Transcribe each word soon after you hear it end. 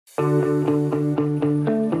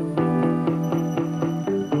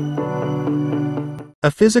A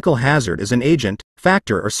physical hazard is an agent,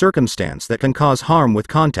 factor or circumstance that can cause harm with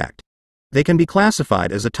contact. They can be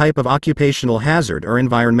classified as a type of occupational hazard or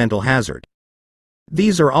environmental hazard.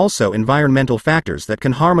 These are also environmental factors that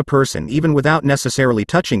can harm a person even without necessarily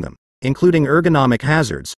touching them, including ergonomic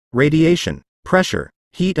hazards, radiation, pressure,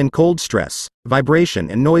 heat and cold stress, vibration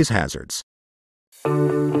and noise hazards.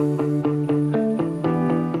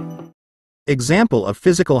 Example of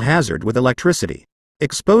physical hazard with electricity.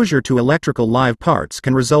 Exposure to electrical live parts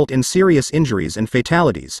can result in serious injuries and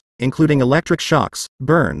fatalities, including electric shocks,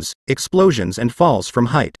 burns, explosions and falls from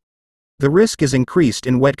height. The risk is increased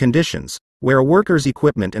in wet conditions, where a worker's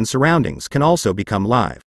equipment and surroundings can also become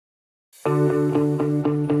live.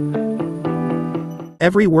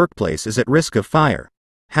 Every workplace is at risk of fire.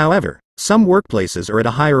 However, some workplaces are at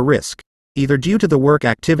a higher risk, either due to the work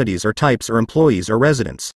activities or types or employees or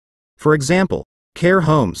residents. For example, care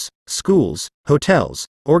homes, schools, hotels,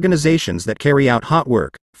 organizations that carry out hot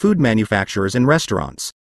work, food manufacturers and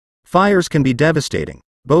restaurants. Fires can be devastating,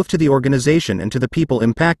 both to the organization and to the people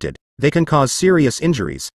impacted. They can cause serious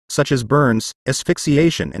injuries, such as burns,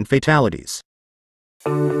 asphyxiation and fatalities.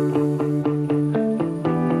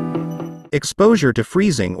 Exposure to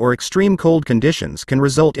freezing or extreme cold conditions can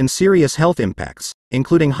result in serious health impacts,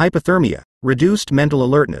 including hypothermia, reduced mental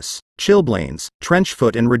alertness, chilblains, trench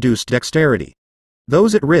foot and reduced dexterity.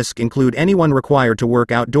 Those at risk include anyone required to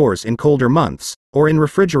work outdoors in colder months, or in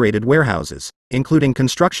refrigerated warehouses, including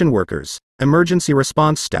construction workers, emergency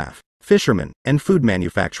response staff, fishermen, and food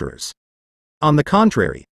manufacturers. On the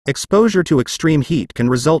contrary, exposure to extreme heat can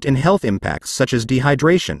result in health impacts such as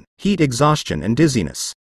dehydration, heat exhaustion and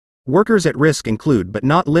dizziness. Workers at risk include but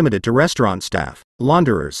not limited to restaurant staff,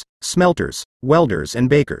 launderers, smelters, welders and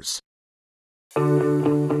bakers.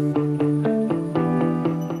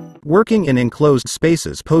 Working in enclosed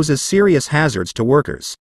spaces poses serious hazards to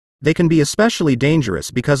workers. They can be especially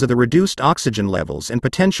dangerous because of the reduced oxygen levels and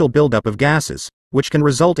potential buildup of gases, which can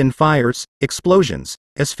result in fires, explosions,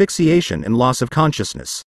 asphyxiation and loss of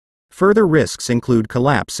consciousness. Further risks include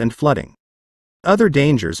collapse and flooding. Other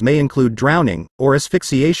dangers may include drowning or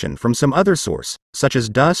asphyxiation from some other source, such as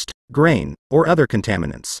dust, grain, or other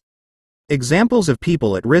contaminants. Examples of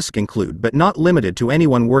people at risk include but not limited to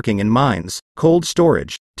anyone working in mines, cold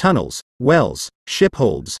storage, tunnels, wells, ship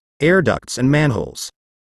holds, air ducts and manholes.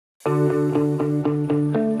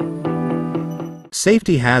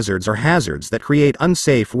 Safety hazards are hazards that create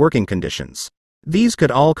unsafe working conditions. These could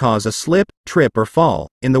all cause a slip, trip or fall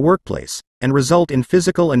in the workplace, and result in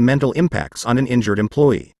physical and mental impacts on an injured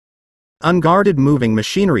employee. Unguarded moving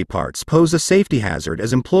machinery parts pose a safety hazard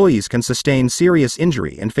as employees can sustain serious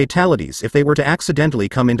injury and fatalities if they were to accidentally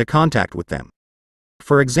come into contact with them.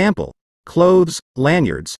 For example, clothes,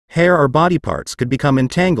 lanyards, hair or body parts could become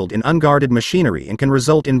entangled in unguarded machinery and can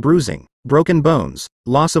result in bruising, broken bones,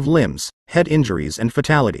 loss of limbs, head injuries and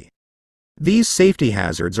fatality. These safety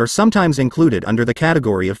hazards are sometimes included under the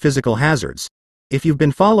category of physical hazards. If you've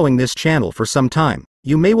been following this channel for some time,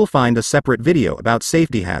 you may will find a separate video about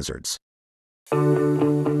safety hazards.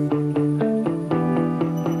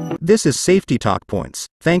 This is Safety Talk Points.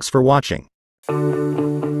 Thanks for watching.